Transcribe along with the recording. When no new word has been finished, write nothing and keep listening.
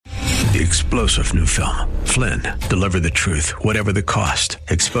The explosive new film, Flynn, deliver the truth, whatever the cost,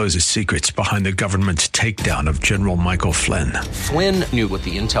 exposes secrets behind the government's takedown of General Michael Flynn. Flynn knew what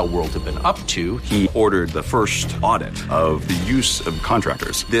the intel world had been up to. He ordered the first audit of the use of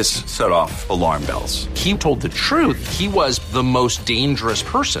contractors. This set off alarm bells. He told the truth. He was the most dangerous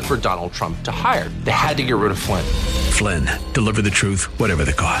person for Donald Trump to hire. They had to get rid of Flynn. Flynn, deliver the truth, whatever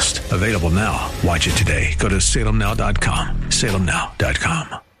the cost. Available now. Watch it today. Go to salemnow.com.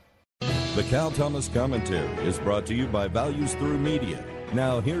 salemnow.com. The Cal Thomas Commentary is brought to you by Values Through Media.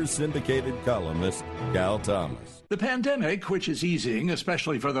 Now here's syndicated columnist Cal Thomas. The pandemic, which is easing,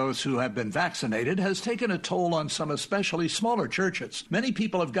 especially for those who have been vaccinated, has taken a toll on some especially smaller churches. Many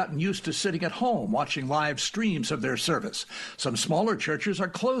people have gotten used to sitting at home watching live streams of their service. Some smaller churches are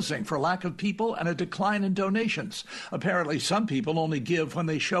closing for lack of people and a decline in donations. Apparently, some people only give when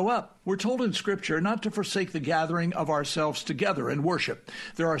they show up. We're told in Scripture not to forsake the gathering of ourselves together in worship.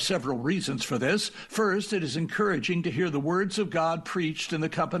 There are several reasons for this. First, it is encouraging to hear the words of God preached in the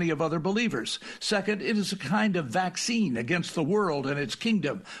company of other believers. Second, it is a kind of vaccine against the world and its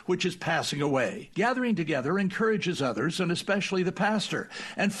kingdom, which is passing away. Gathering together encourages others, and especially the pastor.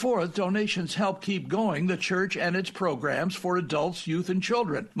 And fourth, donations help keep going the church and its programs for adults, youth, and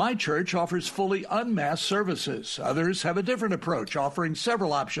children. My church offers fully unmasked services. Others have a different approach, offering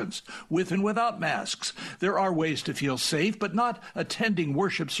several options, with and without masks. There are ways to feel safe, but not attending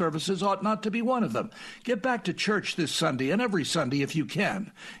worship services ought not to be one of them. Get back to church this Sunday and every Sunday if you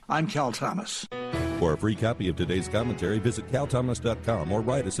can. I'm Cal Thomas. For a free copy of today's commentary, visit calthomas.com or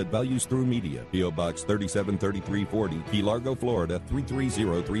write us at Values Through Media, P.O. Box 373340, Key Largo, Florida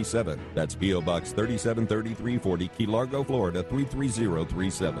 33037. That's P.O. Box 373340, Key Largo, Florida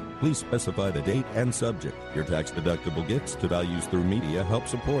 33037. Please specify the date and subject. Your tax-deductible gifts to Values Through Media help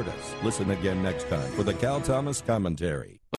support us. Listen again next time for the Cal Thomas Commentary.